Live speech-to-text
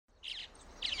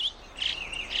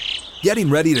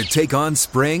Getting ready to take on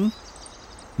spring?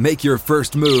 Make your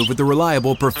first move with the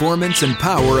reliable performance and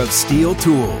power of Steel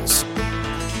tools.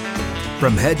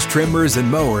 From hedge trimmers and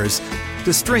mowers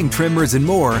to string trimmers and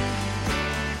more,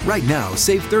 right now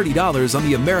save $30 on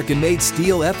the American-made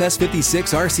Steel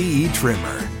FS56 RCE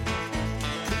trimmer.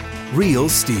 Real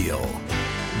Steel.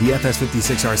 The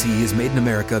FS56 RCE is made in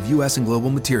America of U.S. and global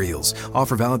materials.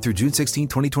 Offer valid through June 16,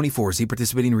 2024. See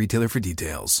participating retailer for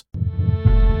details.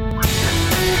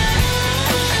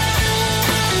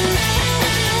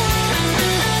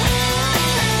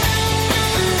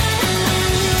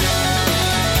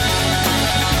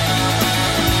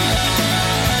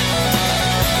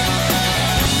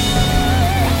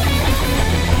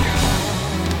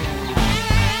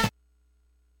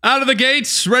 Out of the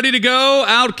gates, ready to go.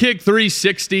 Outkick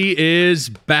 360 is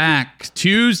back.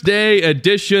 Tuesday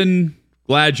edition.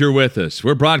 Glad you're with us.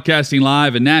 We're broadcasting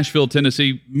live in Nashville,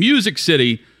 Tennessee, Music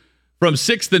City, from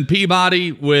 6th and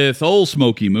Peabody with Old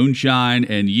Smoky Moonshine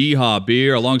and Yeehaw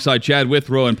Beer. Alongside Chad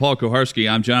Withrow and Paul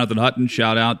Koharski, I'm Jonathan Hutton.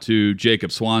 Shout out to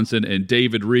Jacob Swanson and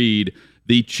David Reed,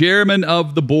 the chairman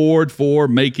of the board, for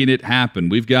making it happen.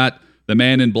 We've got the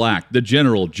man in black, the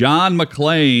general, John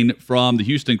McClain from the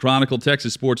Houston Chronicle,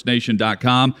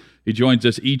 TexasSportsNation.com. He joins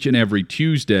us each and every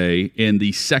Tuesday in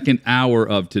the second hour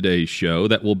of today's show.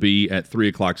 That will be at 3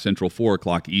 o'clock Central, 4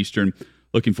 o'clock Eastern.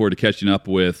 Looking forward to catching up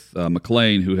with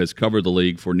McClain, who has covered the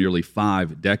league for nearly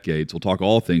 5 decades. We'll talk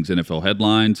all things NFL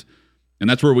headlines, and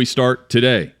that's where we start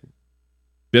today.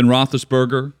 Ben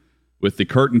Roethlisberger with the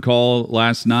curtain call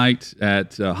last night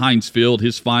at Heinz Field,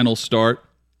 his final start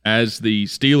as the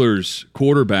Steelers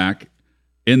quarterback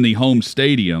in the home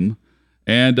stadium,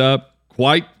 and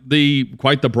quite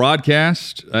the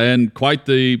broadcast and quite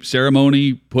the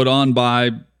ceremony put on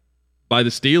by the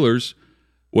Steelers,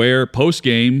 where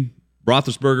post-game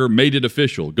Roethlisberger made it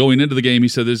official. Going into the game, he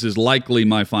said, "This is likely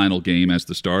my final game as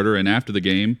the starter," and after the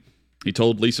game, he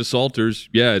told Lisa Salters,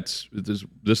 "Yeah, this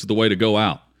is the way to go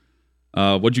out."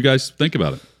 What'd you guys think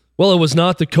about it? Well, it was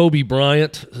not the Kobe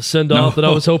Bryant send-off that I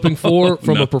was hoping for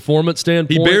from a performance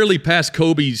standpoint. He barely passed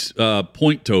Kobe's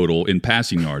point total in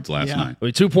passing yards last night. I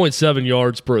mean, 2.7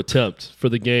 yards per attempt for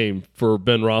the game for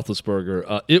Ben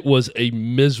Roethlisberger. It was a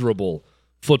miserable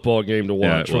football game to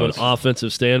watch from an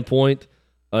offensive standpoint.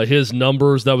 His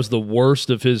numbers, that was the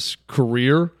worst of his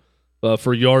career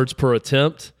for yards per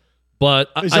attempt.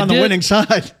 But he's on the winning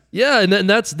side. Yeah, and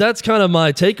that's kind of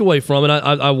my takeaway from it.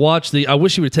 I watched I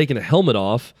wish he would have taken a helmet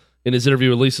off in his interview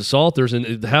with Lisa Salters,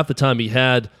 and half the time he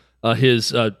had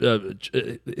his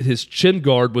chin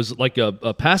guard was like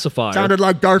a pacifier. Sounded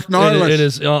like Darth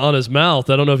Nihilus on his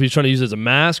mouth. I don't know if he's trying to use it as a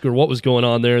mask or what was going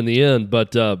on there in the end,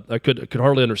 but I could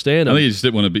hardly understand him. I think he just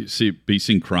didn't want to be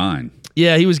seen crying.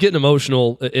 Yeah, he was getting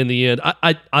emotional in the end.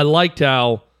 I liked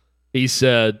how he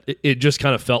said it just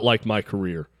kind of felt like my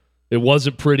career. It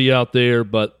wasn't pretty out there,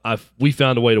 but we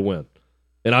found a way to win,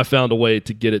 and I found a way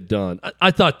to get it done. I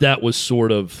thought that was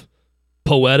sort of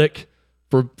poetic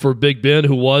for Big Ben,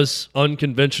 who was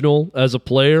unconventional as a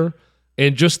player,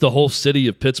 and just the whole city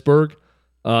of Pittsburgh,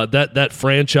 that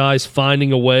franchise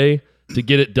finding a way to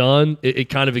get it done. It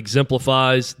kind of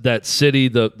exemplifies that city,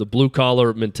 the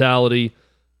blue-collar mentality,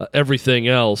 everything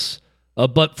else.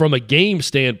 But from a game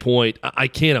standpoint, I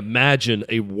can't imagine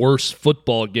a worse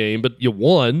football game. But you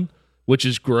won, which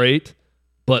is great.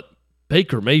 But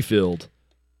Baker Mayfield,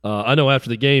 I know after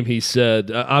the game he said,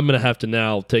 I'm going to have to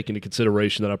now take into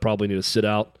consideration that I probably need to sit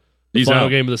out the final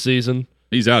game of the season.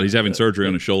 He's out. He's having surgery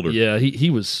on his shoulder. Yeah,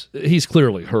 he's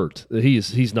clearly hurt.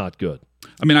 He's not good.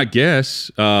 I mean, I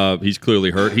guess he's clearly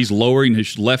hurt. He's lowering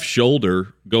his left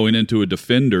shoulder going into a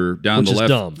defender down the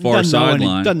left far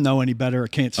sideline. Doesn't know any better or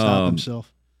can't stop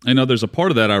himself. I know there's a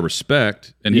part of that I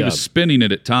respect, and he was spinning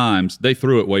it at times. They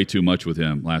threw it way too much with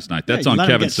him last night. That's on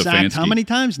Kevin Stefanski. How many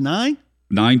times? 9?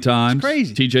 9 times. That's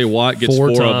crazy. TJ Watt gets 4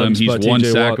 of them. He's one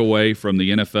sack away from the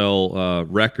NFL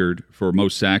record for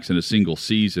most sacks in a single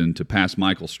season to pass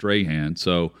Michael Strahan.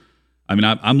 So, I mean,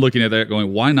 I'm looking at that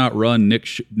going, why not run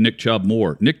Nick Chubb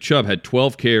more? Nick Chubb had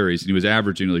 12 carries, and he was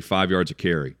averaging nearly 5 yards a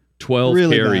carry. 12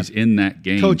 really carries bad. In that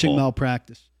game. Coaching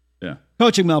malpractice. Yeah.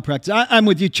 Coaching malpractice. I'm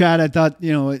with you, Chad. I thought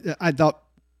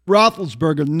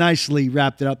Roethlisberger nicely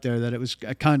wrapped it up there, that it was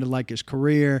kind of like his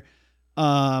career.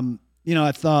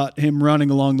 I thought him running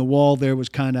along the wall there was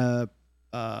kind of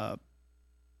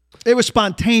it was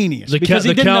spontaneous. The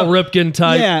Cal Ripken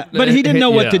type. Yeah, but he didn't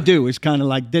know what to do. It's kind of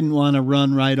like didn't want to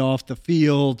run right off the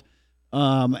field.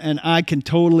 And I can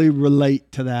totally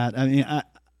relate to that. I mean,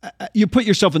 you put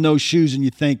yourself in those shoes and you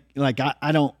think, like,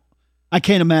 I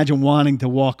can't imagine wanting to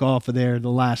walk off of there the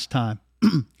last time,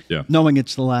 knowing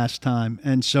it's the last time.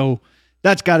 And so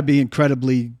that's got to be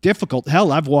incredibly difficult.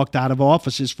 Hell, I've walked out of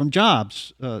offices from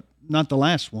jobs, not the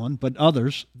last one, but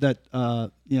others that, I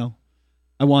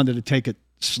wanted to take it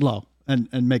slow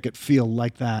and make it feel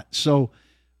like that. So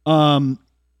I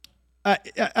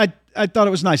thought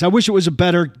it was nice. I wish it was a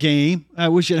better game. I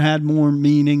wish it had more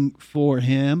meaning for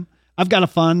him. I've got a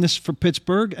fondness for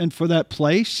Pittsburgh and for that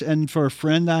place and for a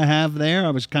friend I have there.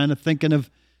 I was kind of thinking of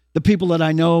the people that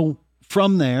I know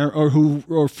from there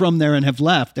or from there and have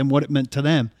left and what it meant to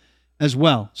them as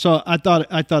well. So I thought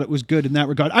it was good in that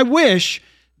regard. I wish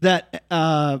that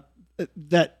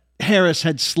that Harris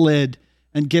had slid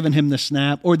and given him the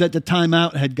snap, or that the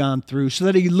timeout had gone through so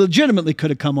that he legitimately could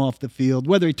have come off the field,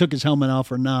 whether he took his helmet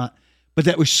off or not, but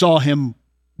that we saw him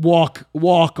walk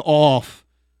off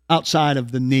outside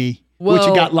of the knee, which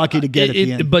he got lucky to get at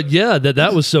the end. But yeah,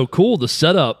 that was so cool. The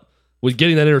setup with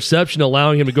getting that interception,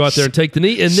 allowing him to go out there and take the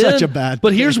knee. And Such a bad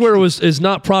But pick. here's where it is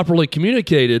not properly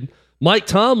communicated. Mike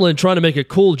Tomlin trying to make a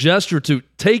cool gesture to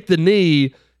take the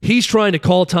knee. He's trying to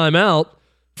call timeout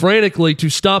frantically to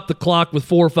stop the clock with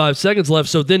 4 or 5 seconds left,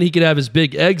 so then he could have his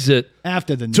big exit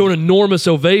after the knee. To an enormous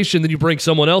ovation. Then you bring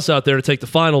someone else out there to take the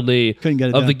final knee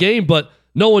of the game, but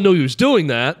no one knew he was doing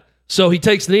that. So he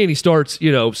takes the knee and he starts,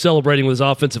 celebrating with his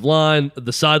offensive line,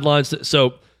 the sidelines.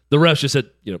 So the refs just said,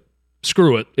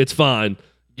 screw it, it's fine.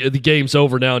 The game's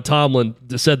over now. And Tomlin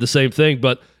said the same thing.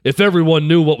 But if everyone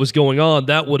knew what was going on,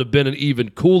 that would have been an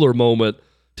even cooler moment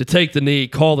to take the knee,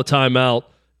 call the timeout,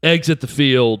 exit the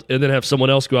field, and then have someone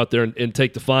else go out there and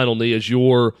take the final knee as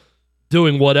you're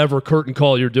doing whatever curtain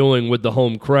call you're doing with the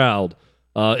home crowd.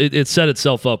 It set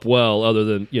itself up well, other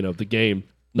than, the game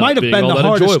might have been the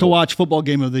hardest enjoyable to watch football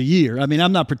game of the year. I mean,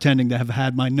 I'm not pretending to have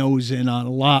had my nose in on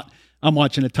a lot. I'm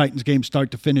watching a Titans game start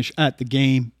to finish at the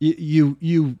game.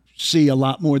 You see a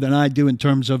lot more than I do in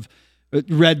terms of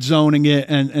red zoning it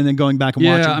and then going back and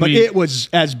watching. But it was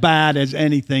as bad as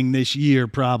anything this year,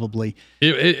 probably.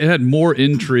 It had more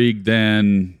intrigue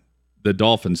than the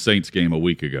Dolphins-Saints game a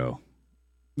week ago.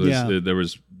 That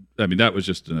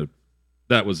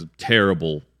was a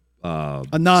terrible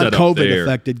a non-COVID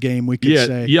affected game, we could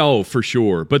say. Yeah, for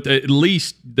sure. But at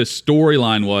least the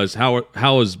storyline was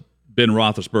how is Ben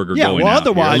Roethlisberger going out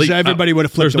otherwise here? Everybody would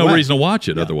have flipped There's no away. reason to watch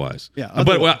it otherwise. Yeah,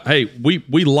 But hey,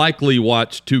 we likely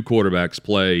watched two quarterbacks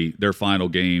play their final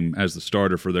game as the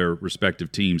starter for their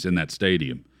respective teams in that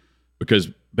stadium, because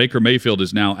Baker Mayfield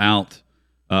is now out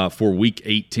for Week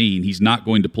 18. He's not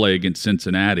going to play against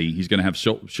Cincinnati. He's going to have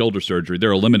shoulder surgery.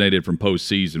 They're eliminated from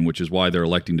postseason, which is why they're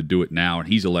electing to do it now, and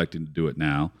he's electing to do it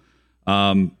now.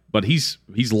 But he's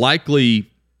likely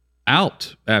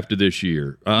out after this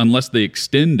year, unless they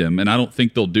extend him, and I don't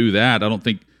think they'll do that. I don't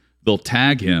think they'll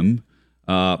tag him.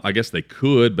 I guess they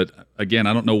could, but again,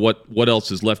 I don't know what else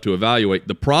is left to evaluate.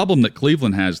 The problem that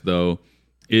Cleveland has, though,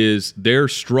 is their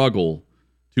struggle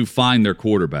to find their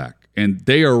quarterback. And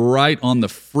they are right on the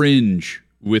fringe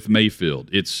with Mayfield.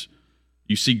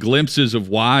 You see glimpses of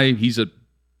why he's a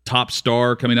top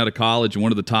star coming out of college and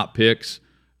one of the top picks,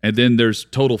 and then there's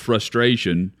total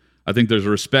frustration. I think there's a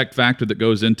respect factor that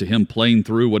goes into him playing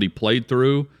through what he played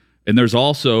through, and there's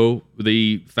also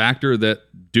the factor that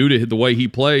due to the way he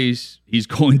plays, he's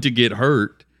going to get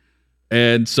hurt.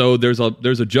 And so there's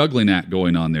a juggling act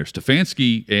going on there.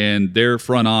 Stefanski and their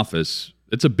front office,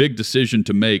 it's a big decision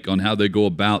to make on how they go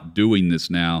about doing this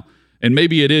now. And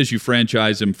maybe it is you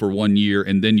franchise him for 1 year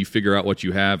and then you figure out what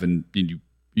you have, and you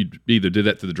either did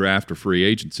that through the draft or free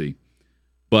agency.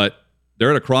 But they're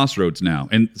at a crossroads now.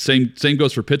 And same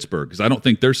goes for Pittsburgh, because I don't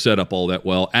think they're set up all that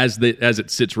well as it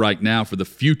sits right now for the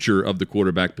future of the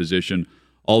quarterback position,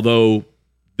 although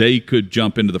they could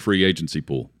jump into the free agency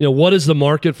pool. What is the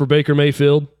market for Baker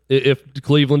Mayfield if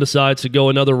Cleveland decides to go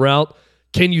another route?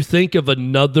 Can you think of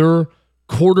another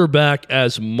quarterback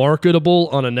as marketable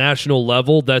on a national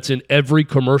level that's in every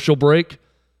commercial break,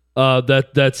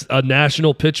 that's a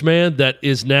national pitchman that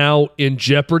is now in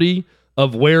jeopardy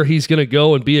of where he's going to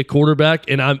go and be a quarterback?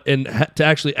 And to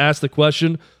actually ask the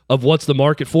question of what's the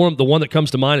market for him, the one that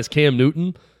comes to mind is Cam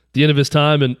Newton. At the end of his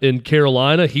time in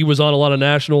Carolina, he was on a lot of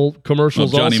national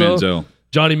commercials. Johnny Manziel.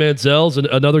 Johnny Manziel's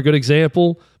another good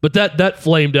example, but that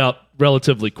flamed out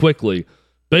relatively quickly.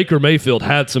 Baker Mayfield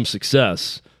had some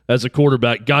success as a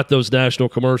quarterback, got those national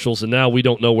commercials, and now we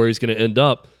don't know where he's going to end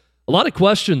up. A lot of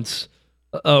questions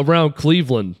around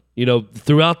Cleveland,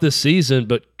 throughout this season,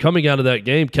 but coming out of that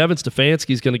game, Kevin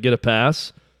Stefanski is going to get a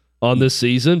pass on this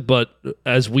season, but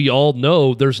as we all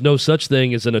know, there's no such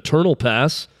thing as an eternal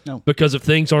pass. No. Because if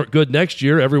things aren't good next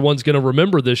year, everyone's going to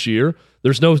remember this year.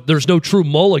 There's no true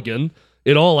mulligan.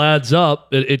 It all adds up.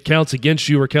 It counts against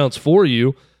you or counts for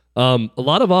you. A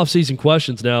lot of offseason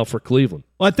questions now for Cleveland.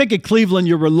 Well, I think at Cleveland,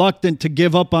 you're reluctant to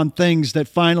give up on things that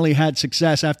finally had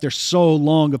success after so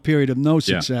long a period of no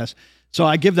success. Yeah. So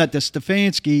I give that to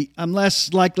Stefanski. I'm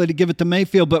less likely to give it to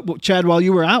Mayfield. But, Chad, while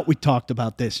you were out, we talked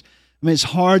about this. I mean, it's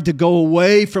hard to go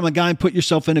away from a guy and put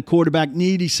yourself in a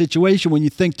quarterback-needy situation when you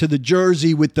think to the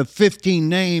jersey with the 15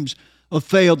 names of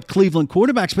failed Cleveland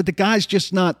quarterbacks, but the guy's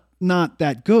just not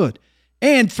that good.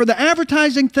 And for the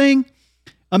advertising thing,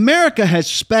 America has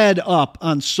sped up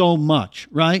on so much,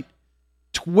 right?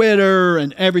 Twitter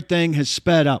and everything has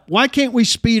sped up. Why can't we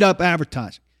speed up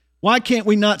advertising? Why can't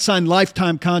we not sign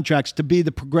lifetime contracts to be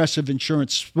the Progressive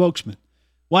Insurance spokesman?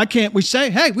 Why can't we say,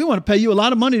 hey, we want to pay you a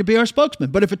lot of money to be our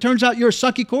spokesman, but if it turns out you're a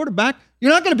sucky quarterback,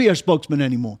 you're not going to be our spokesman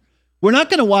anymore. We're not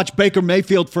going to watch Baker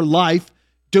Mayfield for life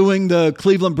doing the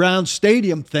Cleveland Browns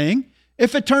stadium thing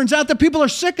if it turns out that people are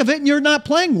sick of it and you're not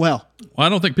playing well. Well, I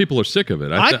don't think people are sick of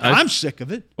it. I'm sick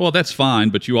of it. Well, that's fine,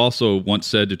 but you also once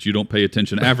said that you don't pay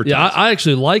attention to advertising. Yeah, I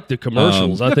actually like the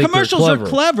commercials. I think commercials are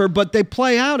clever, but they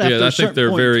play out after a certain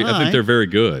point in time. I think they're very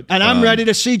good. And I'm ready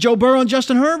to see Joe Burrow and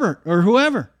Justin Herbert or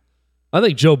whoever. I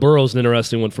think Joe Burrow's an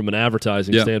interesting one from an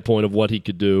advertising standpoint of what he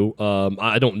could do.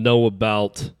 I don't know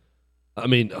about... I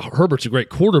mean, Herbert's a great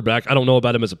quarterback. I don't know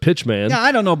about him as a pitch man. Yeah,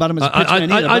 I don't know about him as a pitch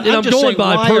man either. I'm going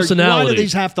by personality. Why do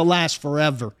these have to last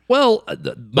forever? Well,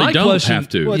 my question have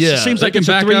to. Well, it seems like it's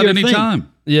a 3-year any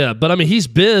time. Yeah, but I mean, he's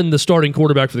been the starting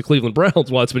quarterback for the Cleveland Browns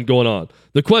while it's been going on.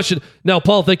 The question now,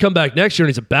 Paul, if they come back next year and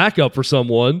he's a backup for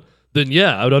someone, then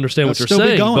yeah, I would understand what you're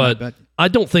saying. But I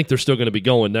don't think they're still going to be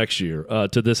going next year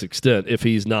to this extent if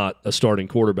he's not a starting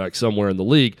quarterback somewhere in the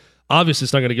league. Obviously,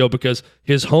 it's not going to go because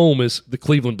his home is the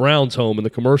Cleveland Browns' home in the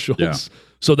commercials. Yeah.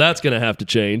 So that's going to have to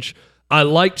change. I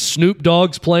liked Snoop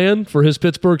Dogg's plan for his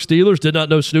Pittsburgh Steelers. Did not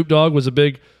know Snoop Dogg was a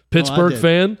big Pittsburgh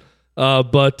fan.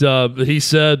 But he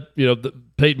said,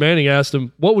 Peyton Manning asked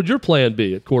him, what would your plan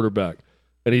be at quarterback?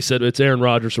 And he said, it's Aaron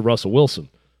Rodgers or Russell Wilson.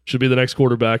 Should be the next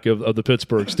quarterback of the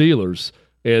Pittsburgh Steelers.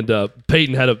 And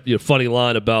Peyton had a funny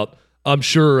line about, I'm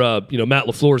sure Matt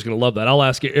LaFleur is going to love that. I'll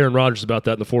ask Aaron Rodgers about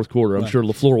that in the fourth quarter. I'm sure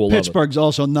LaFleur will love it. Pittsburgh's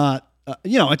also not,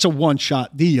 it's a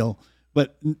one-shot deal,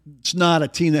 but it's not a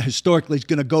team that historically is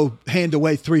going to go hand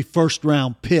away 3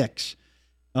 first-round picks.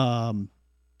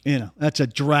 That's a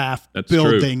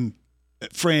draft-building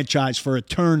franchise for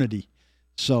eternity.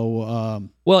 So,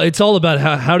 well, it's all about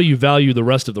how do you value the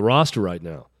rest of the roster right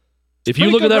now. If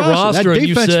you look at that roster and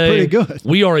you say,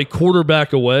 we are a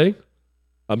quarterback away,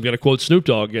 I'm going to quote Snoop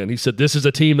Dogg again. He said, this is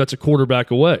a team that's a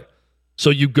quarterback away.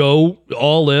 So you go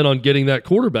all in on getting that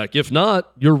quarterback. If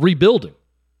not, you're rebuilding.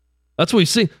 That's what we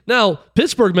see. Now,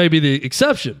 Pittsburgh may be the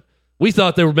exception. We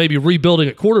thought they were maybe rebuilding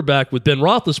at quarterback with Ben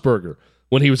Roethlisberger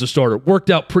when he was a starter. Worked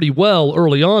out pretty well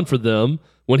early on for them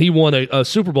when he won a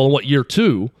Super Bowl in year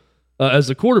 2 as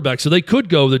a quarterback. So they could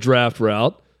go the draft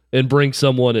route and bring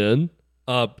someone in.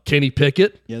 Kenny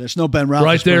Pickett. Yeah, there's no Ben Roethlisberger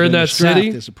right there in that city.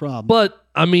 Is a problem. But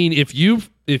I mean, if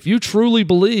you truly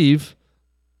believe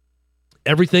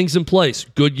everything's in place,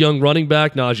 good young running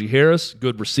back Najee Harris,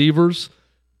 good receivers,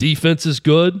 defense is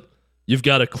good, you've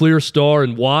got a clear star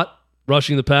in Watt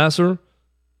rushing the passer,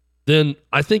 then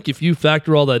I think if you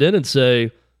factor all that in and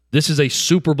say this is a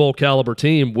Super Bowl caliber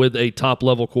team with a top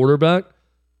level quarterback,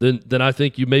 then I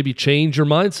think you maybe change your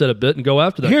mindset a bit and go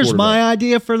after that. Here's my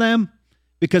idea for them.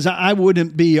 Because I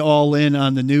wouldn't be all in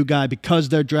on the new guy because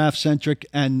they're draft-centric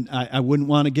and I wouldn't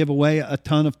want to give away a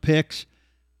ton of picks.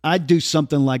 I'd do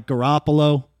something like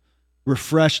Garoppolo,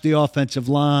 refresh the offensive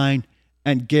line,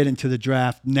 and get into the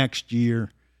draft next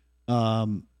year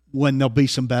when there'll be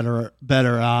some better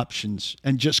options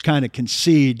and just kind of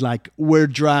concede like we're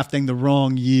drafting the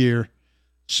wrong year,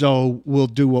 so we'll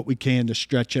do what we can to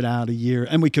stretch it out a year.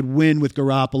 And we could win with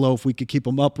Garoppolo if we could keep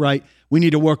him upright. We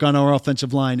need to work on our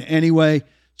offensive line anyway,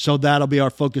 so that'll be our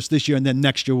focus this year, and then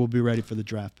next year we'll be ready for the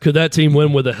draft. Could that team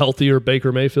win with a healthier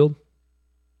Baker Mayfield?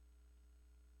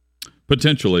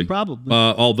 Potentially. Probably.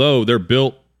 Although they're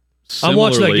built similarly. I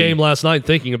watched that game last night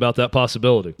thinking about that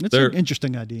possibility. It's an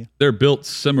interesting idea. They're built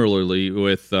similarly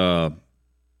with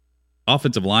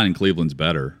offensive line in Cleveland's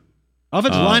better.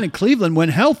 Offensive line in Cleveland, when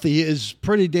healthy, is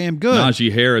pretty damn good.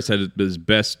 Najee Harris had his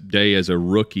best day as a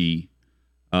rookie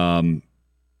and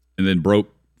then broke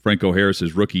Franco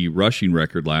Harris's rookie rushing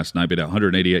record last night. But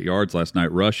 188 yards last night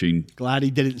rushing. Glad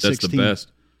he did it in 16. That's the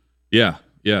best. Yeah.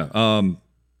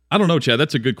 I don't know, Chad.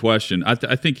 That's a good question.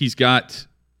 I think he's got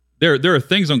 – there are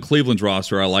things on Cleveland's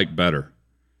roster I like better.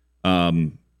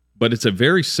 But it's a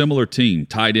very similar team,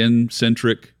 tight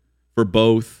end-centric for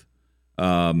both.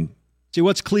 See,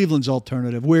 what's Cleveland's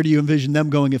alternative? Where do you envision them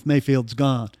going if Mayfield's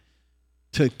gone?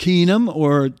 To Keenum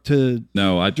or to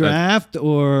draft?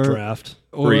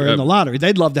 or in the lottery.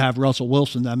 They'd love to have Russell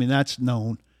Wilson. I mean, that's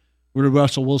known. Where did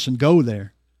Russell Wilson go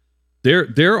there?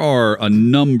 There are a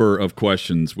number of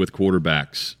questions with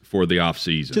quarterbacks for the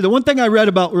offseason. So the one thing I read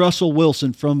about Russell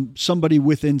Wilson from somebody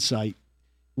with insight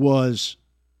was,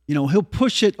 he'll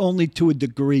push it only to a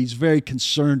degree. He's very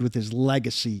concerned with his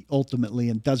legacy ultimately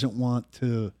and doesn't want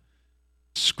to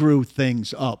screw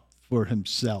things up for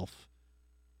himself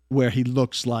where he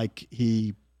looks like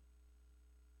he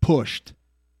pushed.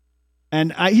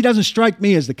 And he doesn't strike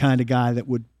me as the kind of guy that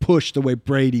would push the way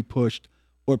Brady pushed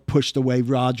or push the way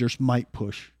Rodgers might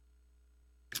push.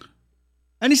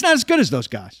 And he's not as good as those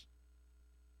guys.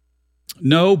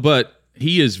 No, but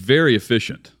he is very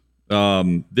efficient.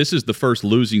 This is the first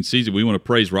losing season. We want to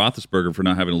praise Roethlisberger for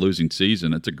not having a losing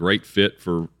season. It's a great fit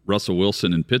for Russell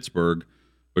Wilson in Pittsburgh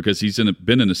because he's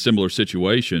been in a similar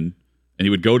situation, and he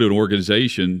would go to an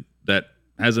organization that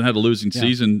hasn't had a losing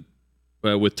season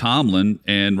with Tomlin,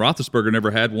 and Roethlisberger never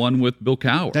had one with Bill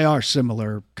Cowher. They are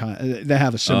similar. They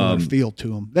have a similar feel to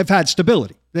them. They've had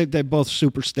stability. They're both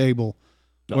super stable.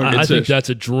 I think that's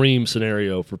a dream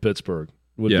scenario for Pittsburgh,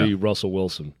 would be Russell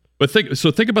Wilson. But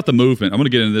think about the movement. I'm going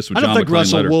to get into this with John McClain later. I don't think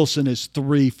Russell Wilson is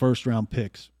 3 first-round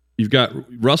picks. You've got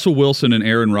Russell Wilson and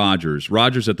Aaron Rodgers.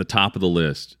 Rodgers at the top of the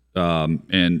list.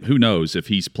 And who knows if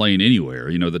he's playing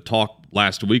anywhere. The talk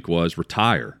last week was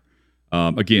retire.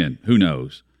 Again, who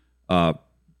knows?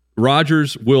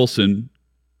 Rodgers, Wilson,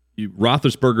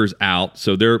 Roethlisberger's out,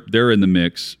 so they're in the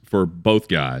mix for both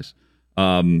guys.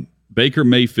 Baker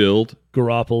Mayfield,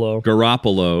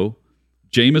 Garoppolo,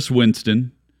 Jameis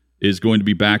Winston is going to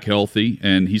be back healthy,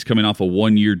 and he's coming off a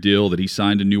 1-year deal that he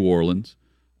signed in New Orleans.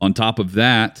 On top of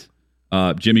that,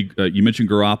 Jimmy, you mentioned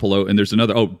Garoppolo, and there's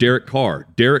another. Derek Carr.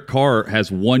 Derek Carr has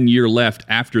 1 year left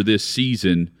after this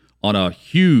season on a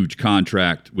huge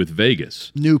contract with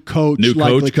Vegas. New coach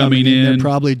coming in. They're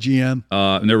probably GM.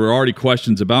 And there were already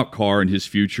questions about Carr and his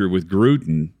future with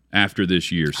Gruden after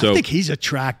this year. So I think he's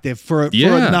attractive for a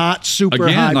not super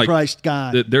high-priced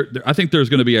guy. I think there's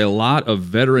going to be a lot of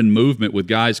veteran movement with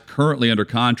guys currently under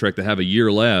contract that have a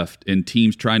year left and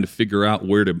teams trying to figure out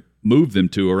where to move them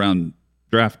to around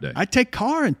draft day. I'd take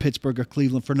Carr in Pittsburgh or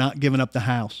Cleveland for not giving up the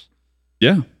house.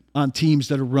 Yeah. On teams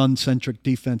that are run-centric,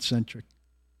 defense-centric.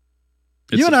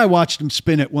 You and I watched him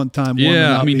spin it one time warming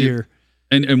up here.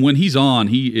 And when he's on,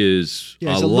 he is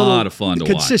a lot of fun to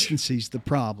watch. Consistency's the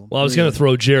problem. Well, I was going to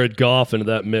throw Jared Goff into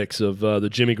that mix of the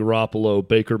Jimmy Garoppolo,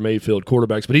 Baker Mayfield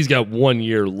quarterbacks, but he's got 1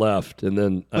 year left and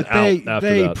then out after that.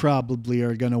 They probably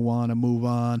are going to want to move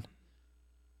on.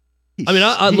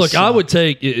 I would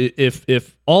take,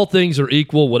 if all things are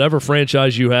equal, whatever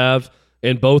franchise you have,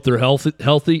 and both are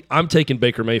healthy, I'm taking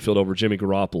Baker Mayfield over Jimmy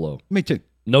Garoppolo. Me too.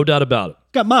 No doubt about it.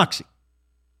 Got moxie.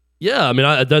 Yeah,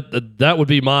 that would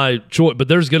be my choice, but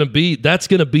that's going to be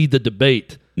the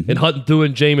debate in hunting through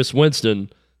and Jameis Winston,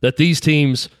 that these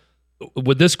teams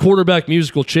with this quarterback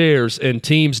musical chairs and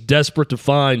teams desperate to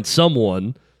find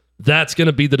someone, that's going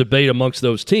to be the debate amongst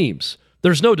those teams.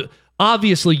 There's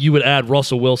obviously you would add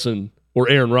Russell Wilson or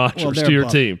Aaron Rodgers to your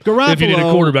team if you need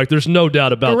a quarterback. There's no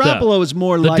doubt about that. Garoppolo is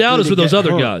more likely. The doubt is with those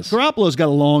other guys. Garoppolo's got a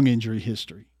long injury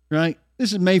history, right?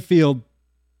 This is Mayfield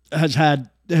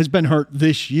has been hurt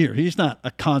this year. He's not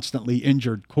a constantly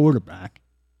injured quarterback,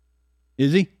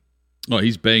 is he? Well,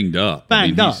 he's banged up.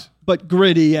 But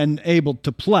gritty and able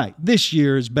to play. This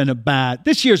year has been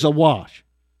this year's a wash,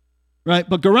 right?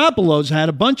 But Garoppolo's had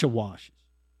a bunch of washes.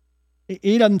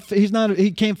 He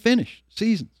can't finish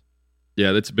seasons.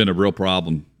 Yeah, that's been a real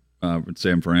problem with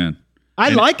San Fran. I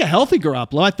like a healthy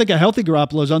Garoppolo. I think a healthy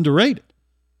Garoppolo is underrated.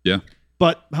 Yeah.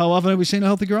 But how often have we seen a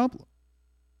healthy Garoppolo?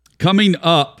 Coming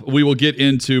up, we will get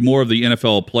into more of the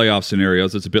NFL playoff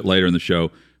scenarios. It's a bit later in the show.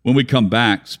 When we come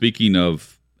back, speaking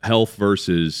of health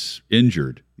versus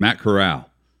injured, Matt Corral.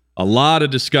 A lot of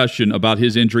discussion about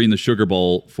his injury in the Sugar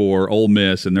Bowl for Ole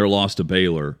Miss and their loss to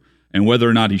Baylor, and whether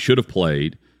or not he should have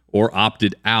played or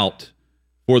opted out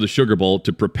for the Sugar Bowl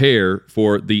to prepare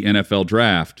for the NFL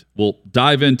draft. We'll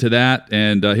dive into that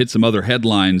and hit some other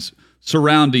headlines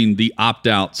surrounding the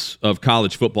opt-outs of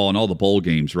college football and all the bowl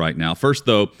games right now. First,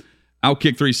 though,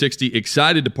 Outkick 360,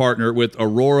 excited to partner with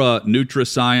Aurora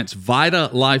NutraScience,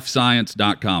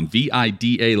 VidaLifeScience.com,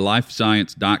 VIDA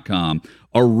Lifescience.com.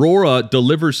 Aurora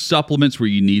delivers supplements where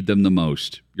you need them the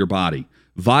most, your body.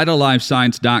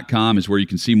 VidaLifeScience.com is where you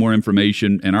can see more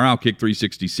information. And our Outkick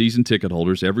 360 season ticket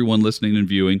holders, everyone listening and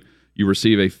viewing, you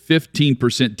receive a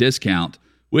 15% discount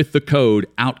with the code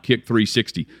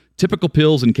OUTKICK360. Typical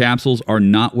pills and capsules are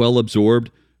not well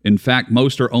absorbed. In fact,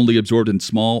 most are only absorbed in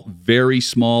small, very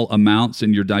small amounts,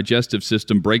 and your digestive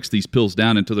system breaks these pills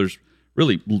down until there's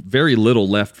really very little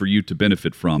left for you to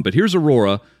benefit from. But here's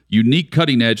Aurora, unique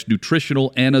cutting-edge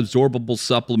nutritional and absorbable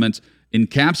supplements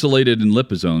encapsulated in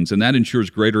liposomes, and that ensures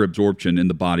greater absorption in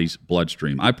the body's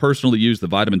bloodstream. I personally use the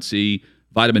vitamin C,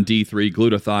 vitamin D3,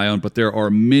 glutathione, but there are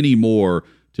many more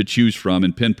to choose from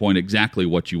and pinpoint exactly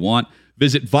what you want.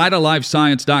 Visit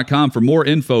VitaLifeScience.com for more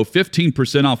info.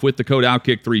 15% off with the code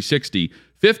OutKick360.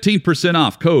 15%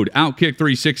 off, code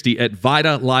OutKick360 at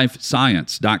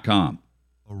VitaLifeScience.com.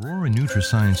 Aurora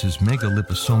NutraScience's mega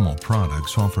liposomal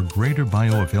products offer greater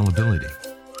bioavailability.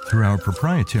 Through our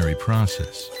proprietary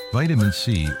process, vitamin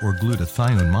C or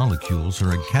glutathione molecules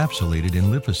are encapsulated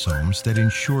in liposomes that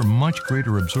ensure much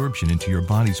greater absorption into your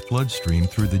body's bloodstream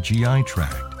through the GI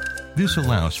tract. This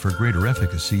allows for greater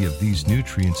efficacy of these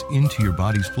nutrients into your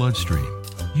body's bloodstream.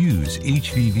 Use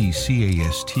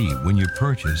HVVCAST when you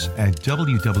purchase at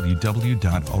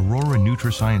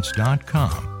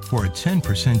www.auroranutrascience.com for a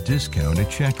 10% discount at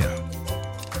checkout.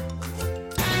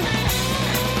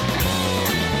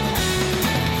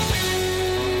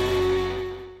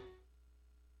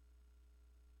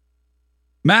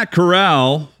 Matt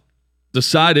Corral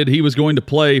decided he was going to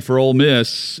play for Ole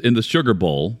Miss in the Sugar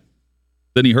Bowl.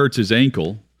 Then he hurts his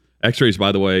ankle. X-rays,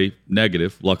 by the way,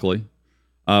 negative, luckily.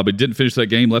 But didn't finish that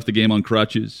game, left the game on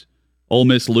crutches. Ole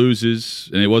Miss loses,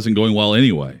 and it wasn't going well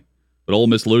anyway. But Ole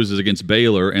Miss loses against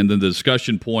Baylor, and then the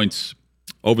discussion points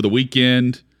over the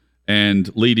weekend and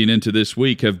leading into this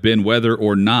week have been whether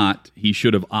or not he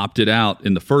should have opted out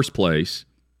in the first place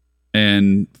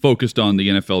and focused on the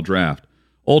NFL draft.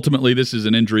 Ultimately, this is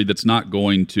an injury that's not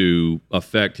going to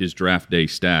affect his draft day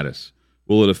status.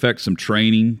 Will it affect some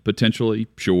training, potentially?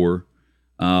 Sure.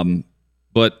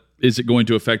 But is it going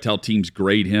to affect how teams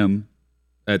grade him?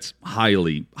 That's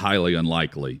highly, highly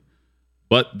unlikely.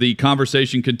 But the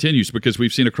conversation continues because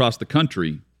we've seen across the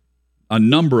country a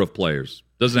number of players,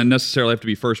 doesn't necessarily have to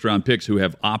be first-round picks, who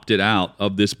have opted out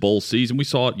of this bowl season. We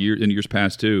saw it in years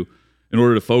past, too, in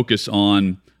order to focus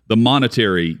on the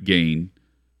monetary gain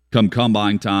come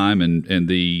combine time and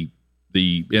the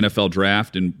NFL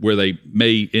draft, and where they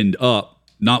may end up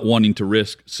not wanting to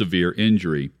risk severe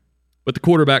injury. But the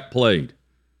quarterback played.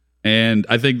 And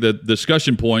I think the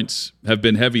discussion points have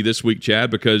been heavy this week,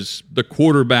 Chad, because the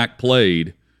quarterback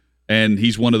played, and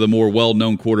he's one of the more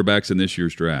well-known quarterbacks in this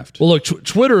year's draft. Well, look,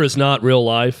 Twitter is not real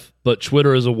life, but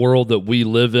Twitter is a world that we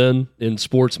live in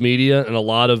sports media, and a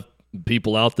lot of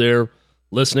people out there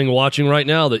listening, watching right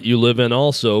now that you live in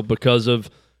also because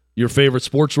of your favorite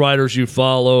sports writers you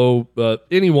follow,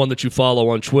 anyone that you follow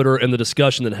on Twitter, and the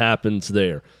discussion that happens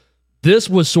there. This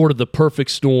was sort of the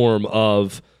perfect storm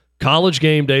of College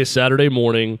game day Saturday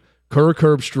morning. Kirk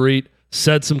Herbstreit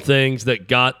said some things that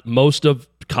got most of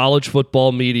college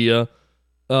football media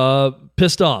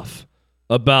pissed off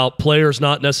about players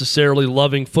not necessarily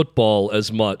loving football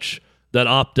as much that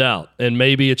opt out. And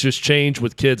maybe it's just changed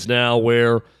with kids now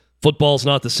where football's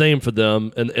not the same for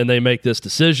them, and they make this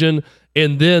decision.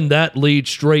 And then that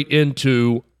leads straight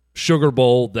into Sugar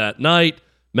Bowl that night.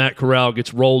 Matt Corral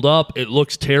gets rolled up. It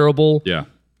looks terrible. Yeah.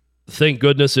 Thank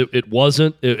goodness it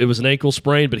wasn't. It was an ankle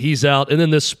sprain, but he's out. And then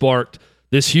this sparked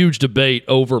this huge debate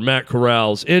over Matt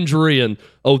Corral's injury and,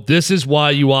 this is why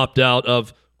you opt out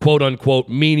of quote-unquote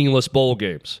meaningless bowl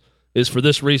games, is for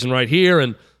this reason right here.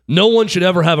 And no one should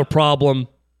ever have a problem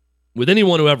with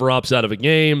anyone who ever opts out of a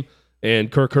game.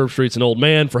 And Kirk Herbstreit's an old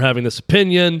man for having this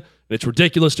opinion. It's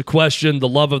ridiculous to question the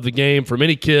love of the game from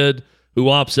any kid who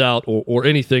opts out or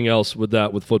anything else with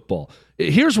football.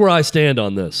 Here's where I stand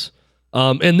on this.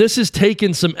 And this has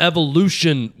taken some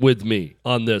evolution with me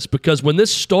on this, because when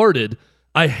this started,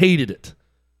 I hated it.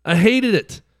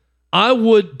 I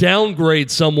would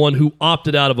downgrade someone who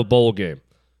opted out of a bowl game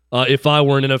if I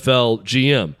were an NFL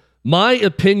GM. My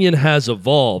opinion has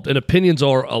evolved, and opinions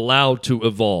are allowed to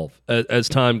evolve as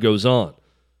time goes on.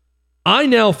 I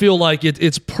now feel like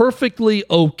it's perfectly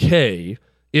okay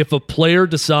if a player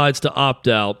decides to opt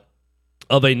out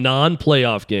of a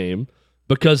non-playoff game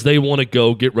because they want to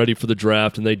go get ready for the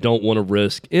draft and they don't want to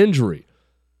risk injury.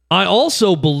 I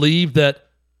also believe that,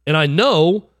 and I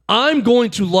know, I'm going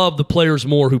to love the players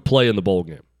more who play in the bowl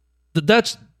game.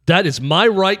 That is my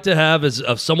right to have as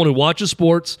someone who watches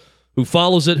sports, who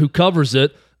follows it, who covers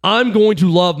it. I'm going to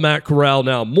love Matt Corral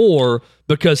now more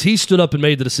because he stood up and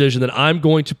made the decision that I'm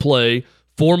going to play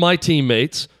for my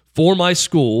teammates, for my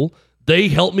school. They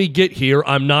helped me get here.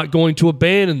 I'm not going to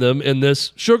abandon them in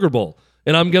this Sugar Bowl,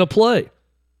 and I'm going to play.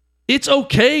 It's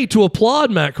okay to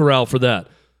applaud Matt Corral for that.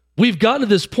 We've gotten to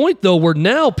this point, though, where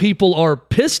now people are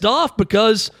pissed off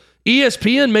because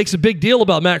ESPN makes a big deal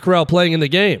about Matt Corral playing in the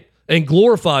game and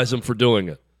glorifies him for doing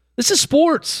it. This is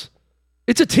sports.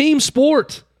 It's a team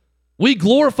sport. We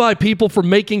glorify people for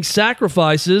making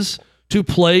sacrifices to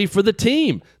play for the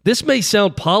team. This may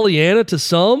sound Pollyanna to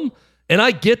some, and I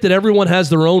get that everyone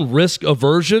has their own risk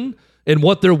aversion and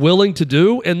what they're willing to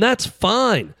do, and that's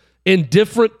fine. In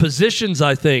different positions,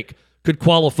 I think, could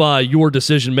qualify your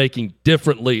decision-making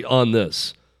differently on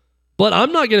this. But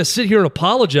I'm not going to sit here and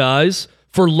apologize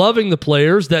for loving the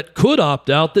players that could opt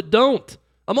out that don't.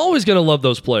 I'm always going to love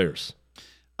those players.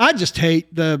 I just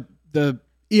hate the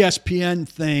ESPN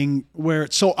thing where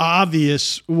it's so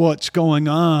obvious what's going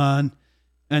on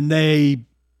and they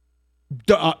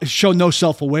show no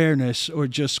self-awareness or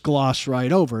just gloss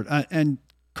right over it. And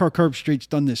Kirk Herbstreit's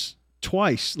done this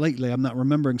twice lately. I'm not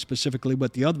remembering specifically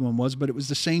what the other one was, but it was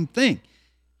the same thing.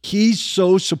 He's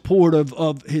so supportive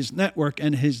of his network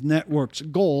and his network's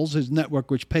goals, his network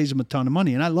which pays him a ton of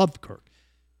money, and I love Kirk.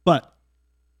 But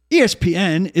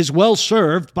ESPN is well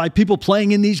served by people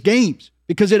playing in these games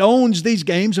because it owns these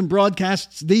games and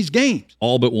broadcasts these games.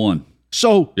 All but one.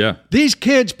 So these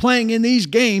kids playing in these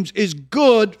games is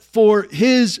good for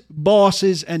his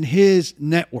bosses and his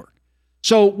network.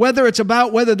 So whether it's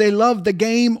about whether they love the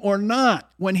game or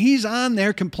not, when he's on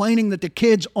there complaining that the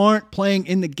kids aren't playing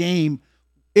in the game,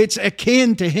 it's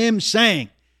akin to him saying,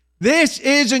 this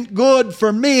isn't good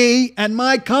for me and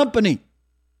my company.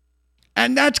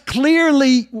 And that's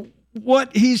clearly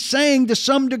what he's saying to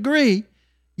some degree,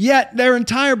 yet their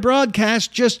entire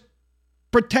broadcast just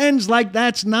pretends like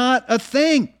that's not a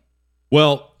thing.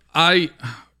 Well, it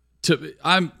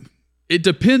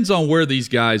depends on where these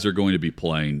guys are going to be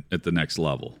playing at the next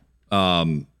level.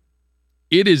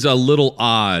 It is a little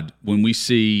odd when we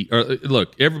see,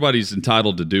 look, everybody's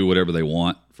entitled to do whatever they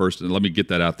want. First, let me get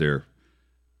that out there.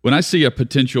 When I see a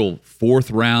potential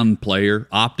fourth-round player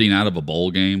opting out of a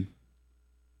bowl game,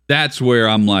 that's where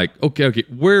I'm like, okay,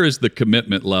 where is the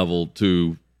commitment level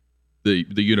to the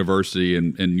university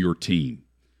and your team?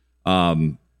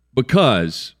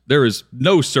 Because there is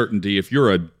no certainty if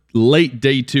you're a late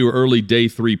day 2, early day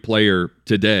 3 player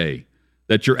today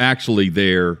that you're actually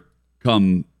there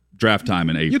come draft time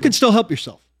in April. You can still help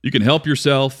yourself. You can help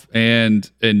yourself, and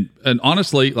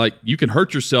honestly, like, you can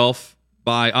hurt yourself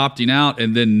by opting out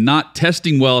and then not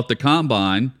testing well at the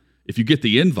combine if you get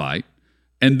the invite,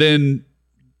 and then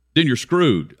you're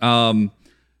screwed.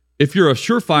 If you're a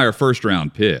surefire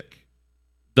first-round pick,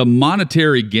 the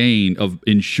monetary gain of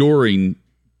ensuring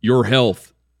your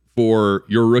health for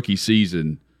your rookie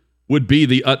season would be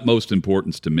the utmost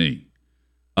importance to me.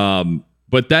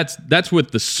 But that's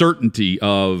with the certainty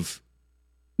of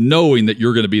knowing that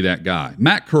you're going to be that guy.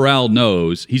 Matt Corral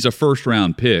knows he's a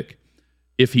first-round pick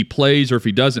if he plays or if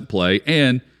he doesn't play,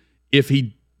 and if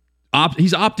he's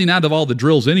opting out of all the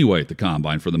drills anyway at the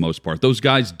combine for the most part. Those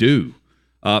guys do.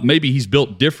 Maybe he's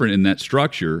built different in that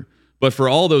structure, but for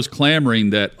all those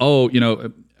clamoring that,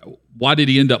 why did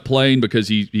he end up playing because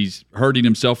he's hurting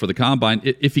himself for the combine?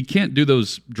 If he can't do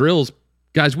those drills,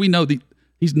 guys, we know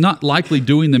he's not likely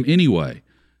doing them anyway.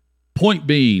 Point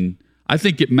being, I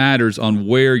think it matters on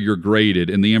where you're graded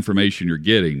and the information you're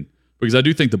getting, because I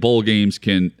do think the bowl games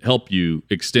can help you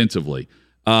extensively.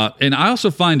 And I also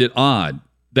find it odd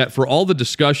that for all the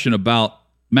discussion about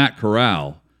Matt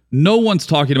Corral, no one's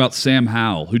talking about Sam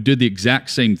Howell, who did the exact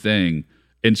same thing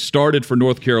and started for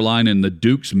North Carolina in the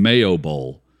Duke's Mayo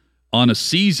Bowl on a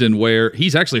season where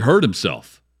he's actually hurt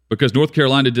himself because North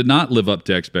Carolina did not live up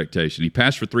to expectation. He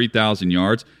passed for 3,000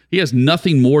 yards. He has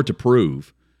nothing more to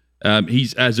prove.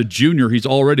 As a junior, he's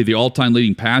already the all-time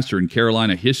leading passer in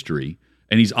Carolina history,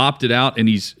 and he's opted out. And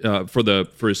he's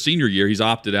for his senior year, he's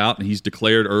opted out, and he's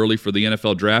declared early for the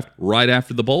NFL draft right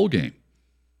after the bowl game.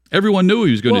 Everyone knew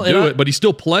he was going to do it, but he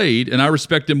still played, and I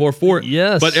respect him more for it.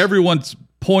 Yes. But everyone's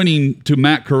pointing to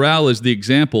Matt Corral as the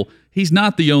example. He's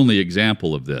not the only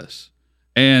example of this.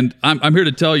 And I'm here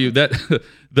to tell you that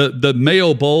the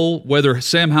Mayo Bowl, whether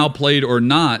Sam Howell played or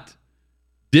not,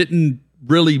 didn't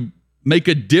really make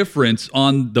a difference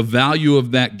on the value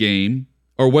of that game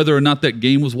or whether or not that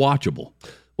game was watchable.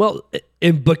 Well,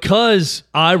 and because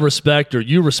I respect, or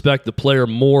you respect, the player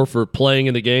more for playing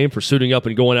in the game, for suiting up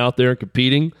and going out there and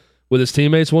competing with his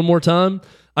teammates one more time,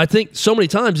 I think so many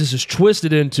times this is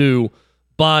twisted into,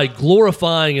 by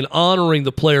glorifying and honoring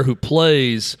the player who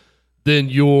plays, then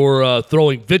you're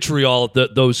throwing vitriol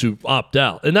at those who opt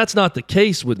out. And that's not the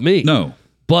case with me. No.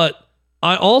 But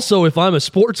I also, if I'm a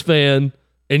sports fan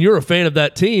and you're a fan of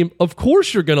that team, of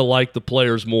course you're going to like the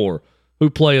players more who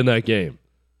play in that game.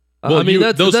 Well, I mean,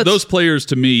 those players,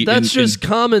 to me, that's just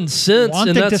common sense.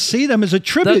 Wanting to see them as a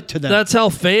tribute to them. That's how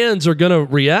fans are going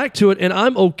to react to it, and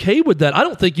I'm okay with that. I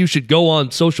don't think you should go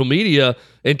on social media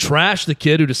and trash the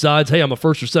kid who decides, hey, I'm a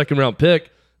first or second round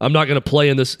pick. I'm not going to play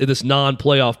in this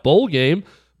non-playoff bowl game.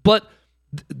 But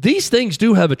these things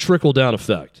do have a trickle-down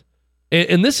effect.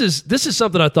 And this is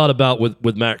something I thought about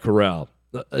with Matt Corral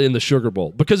in the Sugar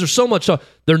Bowl, because there's so much.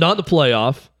 They're not in the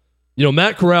playoff.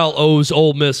 Matt Corral owes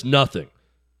Ole Miss nothing.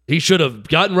 He should have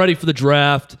gotten ready for the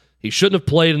draft. He shouldn't have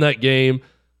played in that game.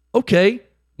 Okay,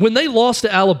 when they lost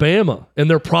to Alabama and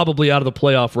they're probably out of the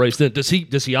playoff race, then does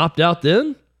he opt out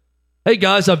then? Hey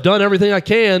guys, I've done everything I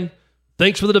can.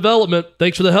 Thanks for the development.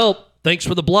 Thanks for the help. Thanks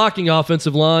for the blocking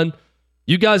offensive line.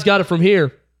 You guys got it from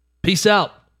here. Peace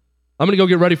out. I'm going to go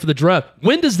get ready for the draft.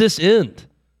 When does this end?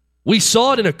 We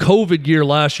saw it in a COVID year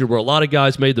last year where a lot of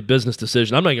guys made the business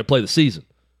decision. I'm not going to play the season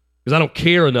because I don't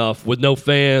care enough with no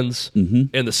fans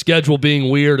and the schedule being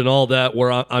weird and all that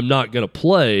where I'm not going to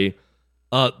play.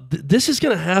 This is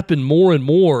going to happen more and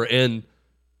more. And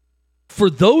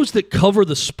for those that cover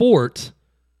the sport,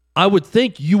 I would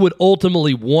think you would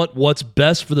ultimately want what's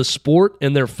best for the sport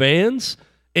and their fans.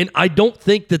 And I don't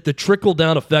think that the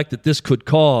trickle-down effect that this could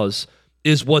cause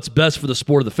is what's best for the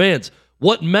sport of the fans.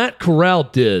 What Matt Corral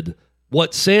did,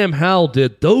 what Sam Howell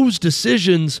did, those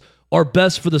decisions are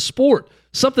best for the sport.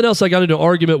 Something else, I got into an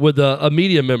argument with a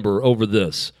media member over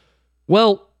this.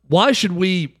 Well, why should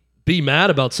we be mad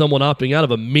about someone opting out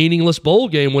of a meaningless bowl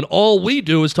game when all we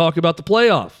do is talk about the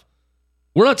playoff?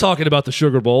 We're not talking about the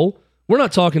Sugar Bowl. We're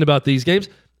not talking about these games.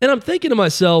 And I'm thinking to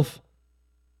myself,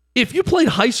 if you played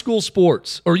high school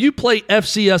sports or you play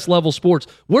FCS level sports,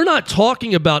 we're not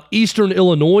talking about Eastern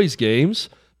Illinois games,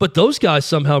 but those guys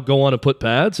somehow go on and put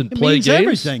pads and play games. It means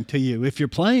everything to you if you're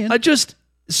playing.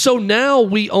 So now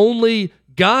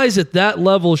guys at that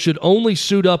level should only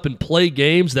suit up and play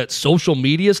games that social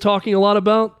media is talking a lot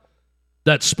about,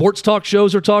 that sports talk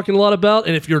shows are talking a lot about,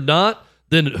 and if you're not,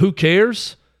 then who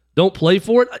cares? Don't play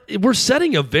for it. We're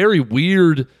setting a very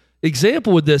weird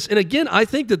example with this. And again, I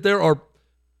think that there are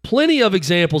plenty of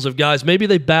examples of guys, maybe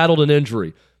they battled an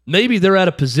injury. Maybe they're at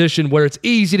a position where it's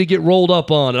easy to get rolled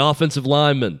up on, an offensive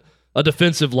lineman, a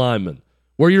defensive lineman,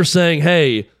 where you're saying,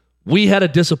 hey, we had a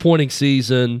disappointing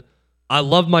season. I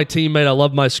love my teammate. I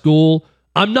love my school.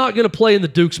 I'm not going to play in the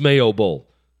Duke's Mayo Bowl,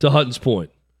 to Hutton's point.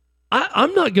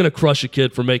 I'm not going to crush a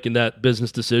kid for making that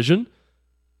business decision.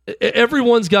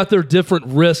 Everyone's got their different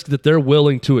risk that they're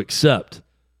willing to accept.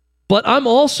 But I'm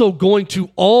also going to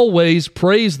always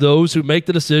praise those who make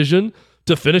the decision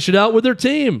to finish it out with their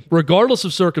team, regardless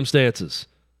of circumstances.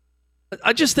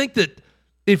 I just think that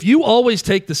if you always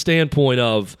take the standpoint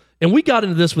of, and we got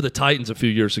into this with the Titans a few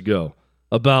years ago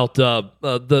about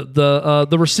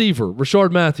the receiver,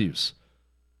 Rashard Matthews.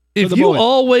 If you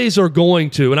always are going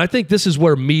to, and I think this is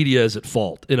where media is at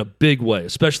fault in a big way,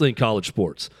 especially in college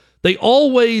sports, they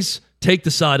always take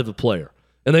the side of the player.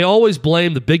 And they always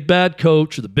blame the big bad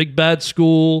coach or the big bad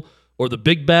school or the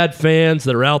big bad fans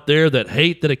that are out there that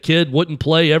hate that a kid wouldn't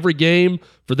play every game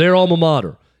for their alma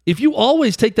mater. If you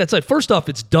always take that side, first off,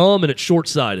 it's dumb and it's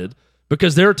short-sighted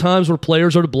because there are times where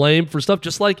players are to blame for stuff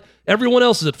just like everyone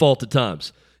else is at fault at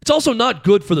times. It's also not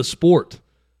good for the sport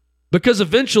because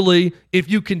eventually, if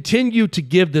you continue to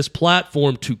give this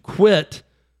platform to quit,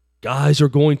 guys are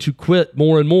going to quit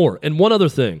more and more. And one other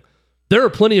thing, there are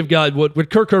plenty of guys, what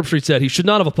Kirk Herbstreit said, he should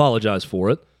not have apologized for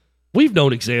it. We've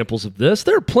known examples of this.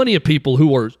 There are plenty of people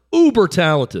who are uber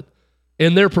talented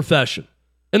in their profession,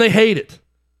 and they hate it.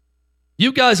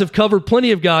 You guys have covered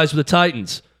plenty of guys with the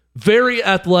Titans. Very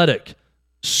athletic,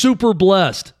 super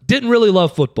blessed, didn't really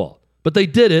love football, but they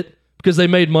did it because they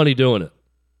made money doing it.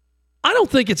 I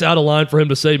don't think it's out of line for him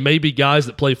to say maybe guys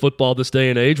that play football this day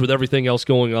and age with everything else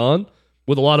going on,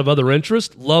 with a lot of other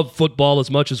interests, love football as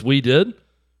much as we did.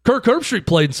 Kirk Herbstreit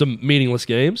played in some meaningless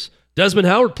games. Desmond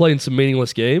Howard played in some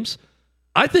meaningless games.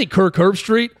 I think Kirk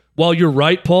Herbstreit, while you're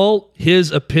right, Paul,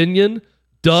 his opinion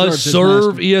does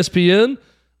serve ESPN.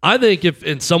 I think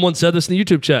and someone said this in the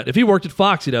YouTube chat, if he worked at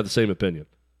Fox, he'd have the same opinion.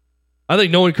 I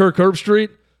think knowing Kirk Herbstreit,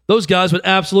 those guys would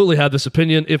absolutely have this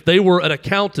opinion. If they were an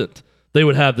accountant, they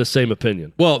would have the same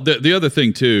opinion. Well, the other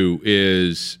thing, too,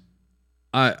 is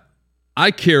I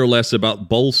care less about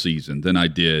bowl season than I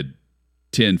did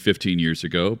 10, 15 years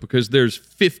ago because there's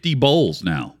 50 bowls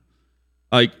now.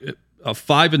 Like a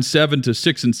 5-7 to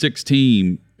 6-6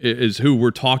 team is who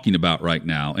we're talking about right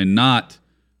now, and not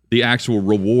the actual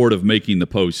reward of making the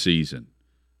postseason.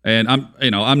 And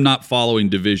I'm not following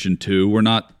Division II. We're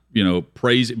not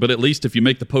praising, but at least if you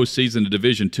make the postseason of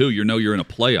Division II, you're in a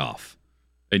playoff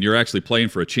and you're actually playing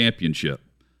for a championship.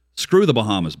 Screw the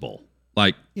Bahamas Bowl.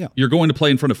 You're going to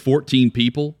play in front of 14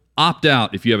 people. Opt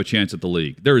out if you have a chance at the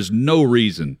league. There is no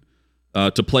reason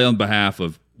to play on behalf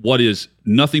of what is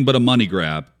nothing but a money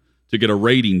grab to get a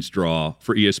ratings draw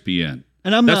for ESPN.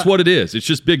 And that's what it is. It's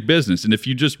just big business. And if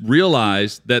you just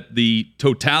realize that the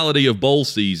totality of bowl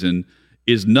season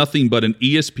is nothing but an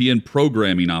ESPN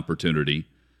programming opportunity.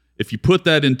 If you put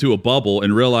that into a bubble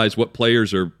and realize what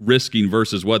players are risking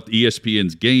versus what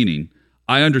ESPN's gaining,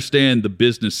 I understand the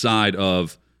business side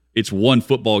of it's one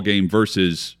football game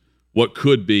versus what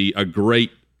could be a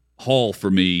great haul for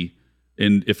me,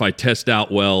 and if I test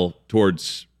out well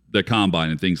towards the combine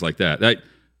and things like that.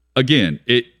 Again,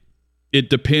 it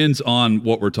depends on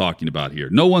what we're talking about here.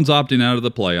 No one's opting out of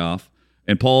the playoff.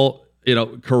 And Paul,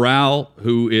 Corral,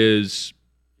 who is,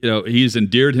 he's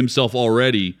endeared himself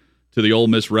already to the Ole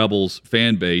Miss Rebels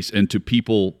fan base and to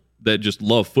people that just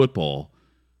love football.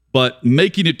 But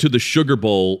making it to the Sugar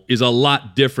Bowl is a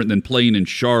lot different than playing in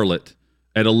Charlotte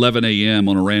at 11 a.m.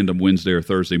 on a random Wednesday or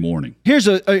Thursday morning. Here's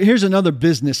another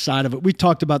business side of it. We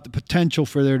talked about the potential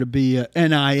for there to be a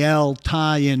NIL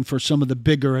tie-in for some of the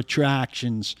bigger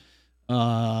attractions.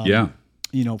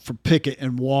 For Pickett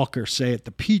and Walker, say at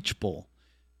the Peach Bowl.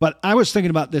 But I was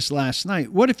thinking about this last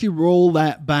night. What if you roll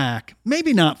that back?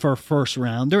 Maybe not for a first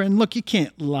rounder. And look, you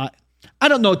can't lock. I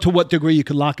don't know to what degree you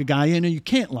could lock a guy in or you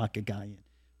can't lock a guy in.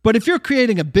 But if you're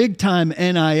creating a big-time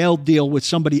NIL deal with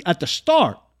somebody at the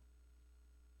start,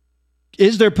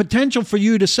 is there potential for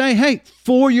you to say, hey,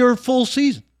 for your full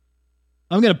season,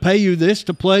 I'm going to pay you this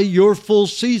to play your full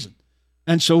season?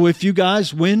 And so if you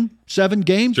guys win 7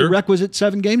 games, sure, the requisite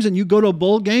 7 games, and you go to a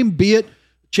bowl game, be it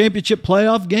championship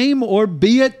playoff game or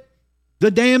be it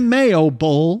the damn Mayo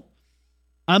Bowl,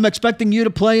 I'm expecting you to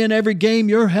play in every game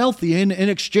you're healthy in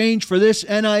exchange for this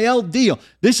NIL deal.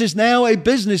 This is now a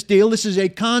business deal. This is a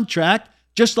contract,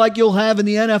 just like you'll have in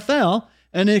the NFL.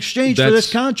 And in exchange for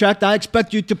this contract, I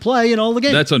expect you to play in all the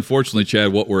games. That's unfortunately,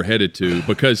 Chad, what we're headed to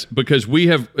because we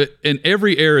have, and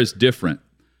every era is different.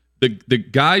 The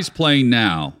guys playing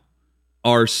now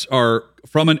are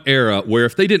from an era where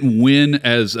if they didn't win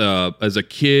as a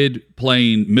kid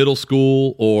playing middle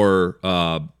school or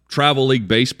travel league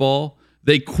baseball,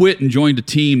 they quit and joined a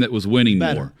team that was winning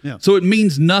more. Yeah. So it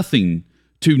means nothing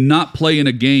to not play in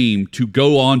a game to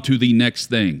go on to the next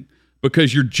thing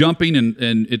because you're jumping and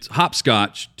it's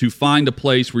hopscotch to find a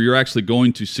place where you're actually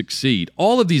going to succeed.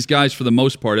 All of these guys, for the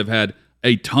most part, have had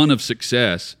a ton of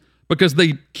success because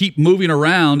they keep moving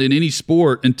around in any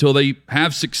sport until they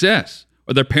have success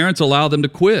or their parents allow them to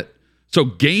quit. So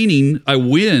gaining a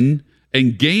win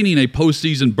and gaining a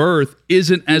postseason berth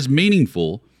isn't as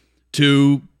meaningful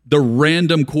to the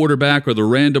random quarterback or the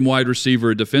random wide receiver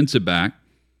or defensive back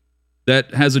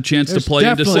that has a chance to play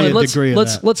in December.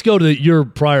 Let's go to your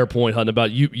prior point, Hutton,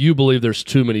 about you believe there's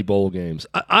too many bowl games.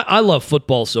 I love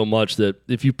football so much that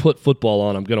if you put football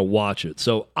on, I'm going to watch it.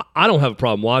 So I don't have a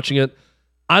problem watching it.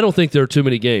 I don't think there are too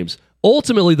many games.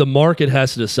 Ultimately, the market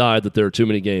has to decide that there are too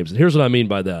many games. And here's what I mean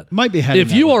by that. Might be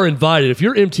if you are invited, if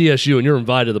you're MTSU and you're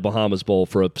invited to the Bahamas Bowl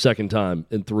for a second time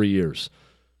in 3 years,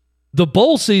 the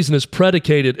bowl season is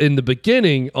predicated in the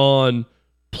beginning on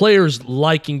players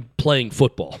liking playing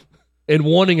football and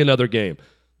wanting another game.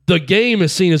 The game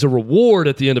is seen as a reward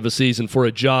at the end of a season for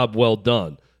a job well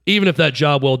done, even if that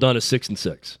job well done is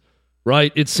 6-6,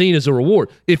 right? It's seen as a reward.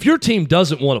 If your team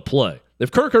doesn't want to play,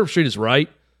 if Kirk Herbstreit is right,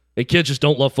 and kids just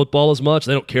don't love football as much,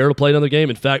 they don't care to play another game.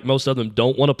 In fact, most of them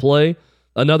don't want to play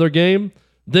another game.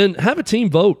 Then have a team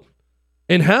vote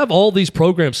and have all these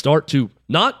programs start to,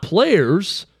 not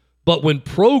players, but when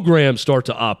programs start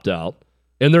to opt out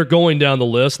and they're going down the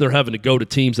list, they're having to go to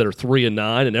teams that are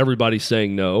 3-9 and everybody's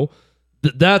saying no.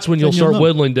 That's when you'll start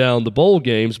whittling down the bowl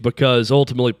games because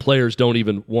ultimately players don't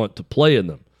even want to play in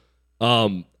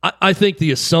them. I think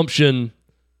the assumption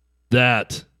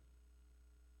that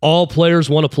all players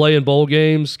want to play in bowl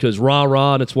games because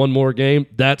rah-rah and it's one more game,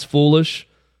 that's foolish.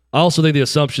 I also think the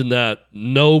assumption that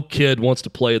no kid wants to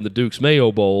play in the Duke's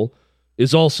Mayo Bowl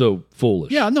is also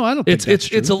foolish. Yeah, no, I don't think that's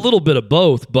true. It's a little bit of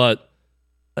both, but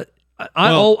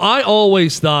I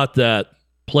always thought that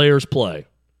players play,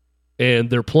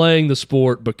 and they're playing the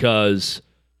sport because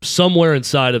somewhere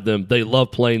inside of them, they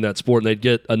love playing that sport, and they'd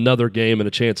get another game and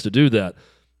a chance to do that.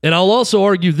 And I'll also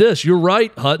argue this. You're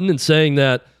right, Hutton, in saying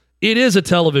that it is a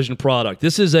television product.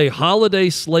 This is a holiday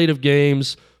slate of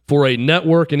games for a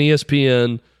network and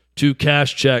ESPN to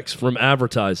cash checks from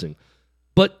advertising.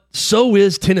 But so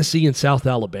is Tennessee and South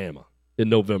Alabama in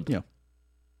November. Yeah.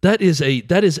 That is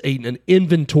an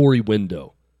inventory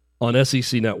window on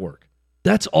SEC Network.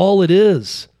 That's all it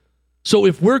is. So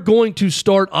if we're going to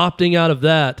start opting out of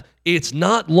that, it's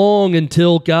not long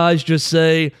until guys just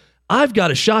say, I've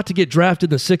got a shot to get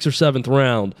drafted in the 6th or 7th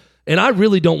round, and I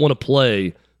really don't want to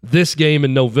play this game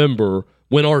in November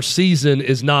when our season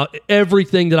is not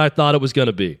everything that I thought it was going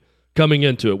to be coming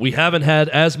into it. We haven't had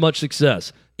as much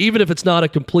success, even if it's not a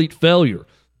complete failure.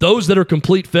 Those that are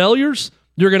complete failures,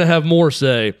 you're going to have more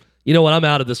say, you know what, I'm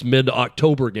out of this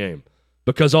mid-October game.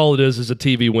 because all it is a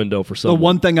TV window for someone. The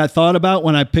one thing I thought about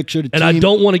when I pictured a team, and I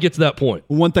don't want to get to that point.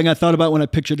 One thing I thought about when I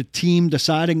pictured a team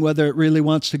deciding whether it really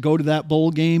wants to go to that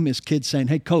bowl game is kids saying,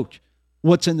 "Hey, coach,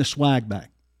 what's in the swag bag?"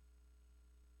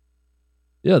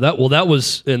 Yeah, that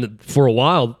was for a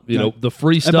while. You know, the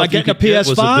free stuff. If I get a PS5,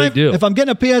 was a big deal. If I'm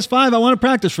getting a PS5, I want to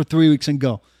practice for 3 weeks and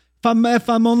go. If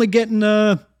I'm only getting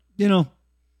a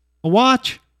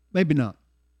watch, maybe not.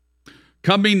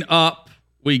 Coming up,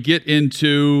 we get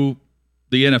into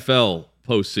the NFL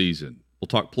postseason. We'll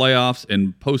talk playoffs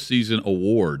and postseason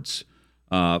awards.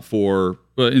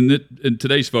 In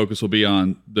today's focus will be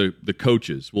on the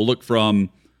coaches. We'll look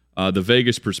from the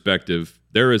Vegas perspective.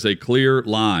 There is a clear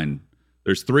line.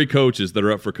 There's 3 coaches that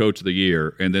are up for Coach of the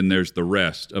Year, and then there's the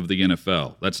rest of the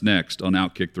NFL. That's next on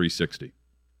Outkick 360.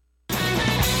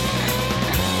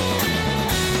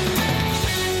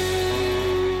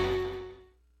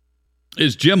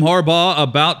 Is Jim Harbaugh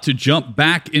about to jump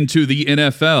back into the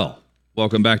NFL?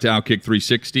 Welcome back to Outkick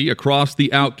 360 across the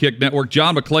Outkick Network.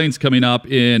 John McClain's coming up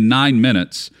in 9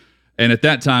 minutes. And at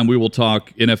that time, we will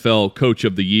talk NFL Coach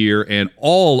of the Year and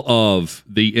all of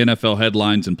the NFL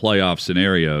headlines and playoff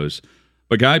scenarios.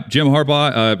 But Jim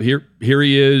Harbaugh, here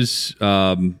he is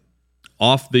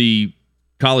off the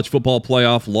college football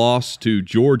playoff loss to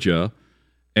Georgia.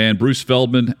 And Bruce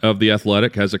Feldman of The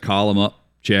Athletic has a column up,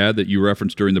 Chad, that you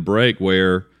referenced during the break,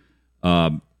 where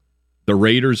the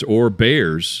Raiders or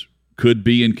Bears could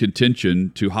be in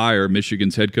contention to hire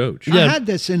Michigan's head coach. I had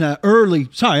this in an early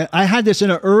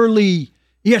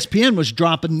ESPN was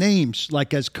dropping names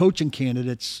like as coaching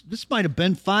candidates. This might have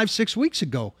been 5-6 weeks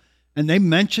ago. And they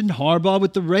mentioned Harbaugh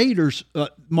with the Raiders.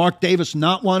 Mark Davis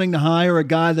not wanting to hire a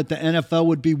guy that the NFL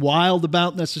would be wild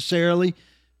about necessarily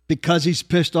because he's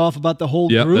pissed off about the whole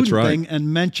Gruden thing,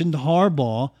 and mentioned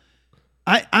Harbaugh.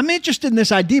 I'm interested in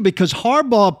this idea because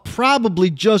Harbaugh probably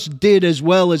just did as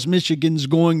well as Michigan's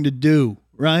going to do,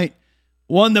 right?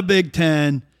 Won the Big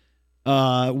Ten,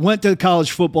 went to the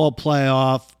college football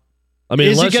playoff. I mean,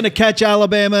 is he going to catch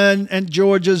Alabama and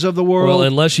Georgia's of the world? Well,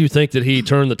 unless you think that he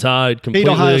turned the tide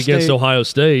completely against Ohio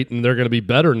State and they're going to be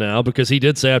better now, because he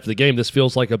did say after the game, this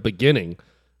feels like a beginning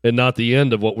and not the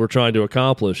end of what we're trying to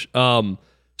accomplish.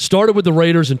 Started with the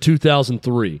Raiders in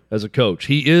 2003 as a coach.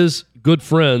 He is good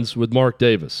friends with Mark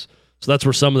Davis. So that's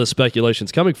where some of the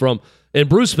speculation's coming from. And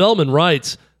Bruce Feldman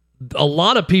writes, a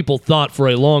lot of people thought for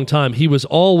a long time he was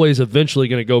always eventually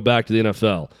going to go back to the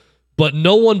NFL. But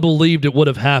no one believed it would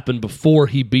have happened before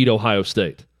he beat Ohio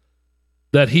State.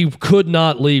 That he could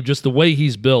not leave, just the way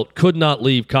he's built, could not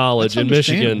leave college in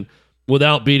Michigan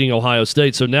without beating Ohio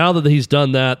State. So now that he's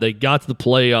done that, they got to the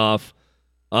playoff.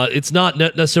 It's not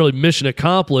necessarily mission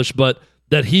accomplished, but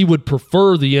that he would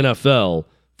prefer the NFL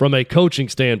from a coaching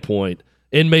standpoint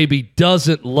and maybe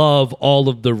doesn't love all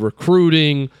of the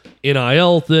recruiting,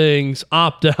 NIL things,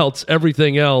 opt-outs,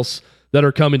 everything else that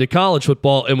are coming to college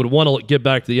football and would want to get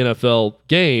back to the NFL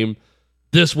game.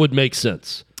 This would make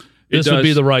sense. This would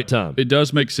be the right time. It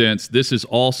does make sense. This is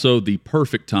also the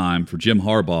perfect time for Jim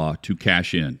Harbaugh to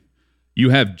cash in.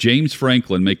 You have James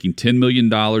Franklin making $10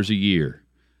 million a year,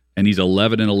 and he's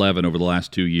 11-11 over the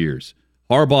last 2 years.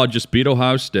 Harbaugh just beat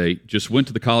Ohio State, just went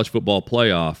to the college football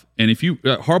playoff, and if you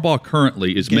Harbaugh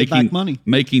currently is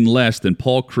making less than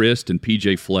Paul Chryst and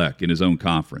PJ Fleck in his own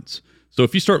conference. So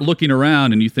if you start looking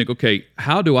around and you think, okay,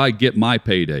 how do I get my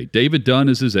payday? David Dunn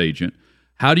is his agent.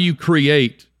 How do you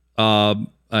create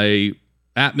a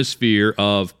atmosphere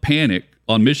of panic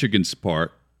on Michigan's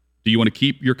part? Do you want to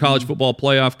keep your college football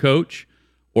playoff coach,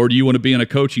 or do you want to be in a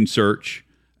coaching search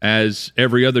as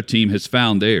every other team has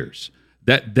found theirs?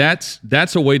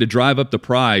 That's a way to drive up the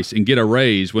price and get a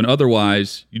raise when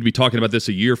otherwise you'd be talking about this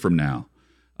a year from now.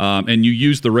 And you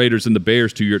use the Raiders and the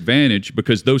Bears to your advantage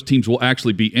because those teams will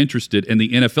actually be interested, and the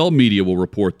NFL media will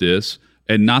report this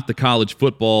and not the college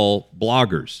football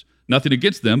bloggers. Nothing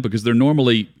against them because they're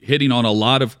normally hitting on a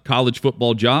lot of college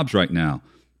football jobs right now.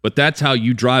 But that's how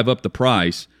you drive up the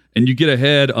price and you get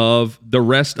ahead of the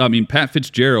rest. I mean, Pat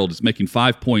Fitzgerald is making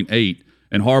 5.8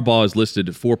 and Harbaugh is listed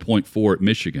at 4.4 at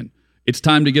Michigan. It's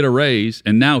time to get a raise,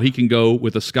 and now he can go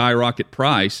with a skyrocket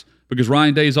price because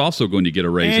Ryan Day is also going to get a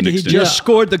raise. And he just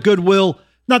scored the goodwill,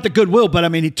 not the goodwill, but I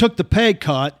mean, he took the pay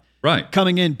cut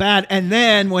coming in bad. And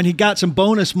then when he got some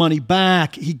bonus money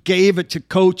back, he gave it to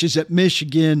coaches at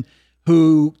Michigan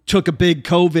who took a big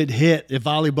COVID hit, the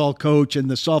volleyball coach and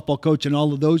the softball coach and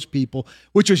all of those people,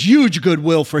 which was huge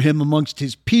goodwill for him amongst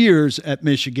his peers at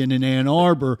Michigan and Ann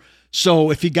Arbor.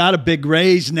 So if he got a big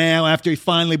raise now after he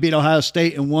finally beat Ohio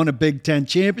State and won a Big Ten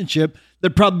championship,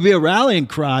 there'd probably be a rallying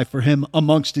cry for him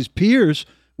amongst his peers,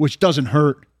 which doesn't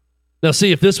hurt. Now,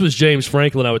 see, if this was James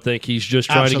Franklin, I would think he's just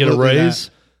trying to get a raise.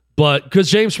 But because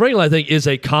James Franklin, I think, is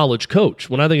a college coach.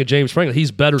 When I think of James Franklin,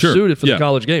 he's better suited for the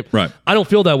college game. Right. I don't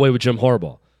feel that way with Jim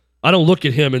Harbaugh. I don't look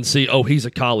at him and see, he's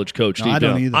a college coach deep down. I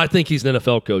don't either. I think he's an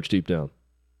NFL coach deep down.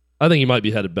 I think he might be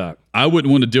headed back. I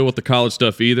wouldn't want to deal with the college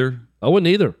stuff either. I wouldn't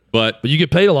either. But you get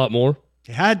paid a lot more.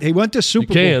 He went to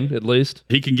Super Bowl. You can, at least.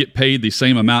 He can get paid the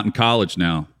same amount in college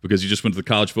now because he just went to the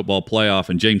college football playoff,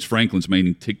 and James Franklin's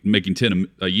making 10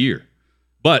 a year.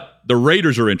 But the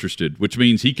Raiders are interested, which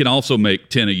means he can also make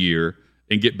 10 a year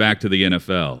and get back to the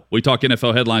NFL. We talk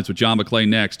NFL headlines with John McClain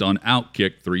next on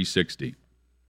Outkick 360.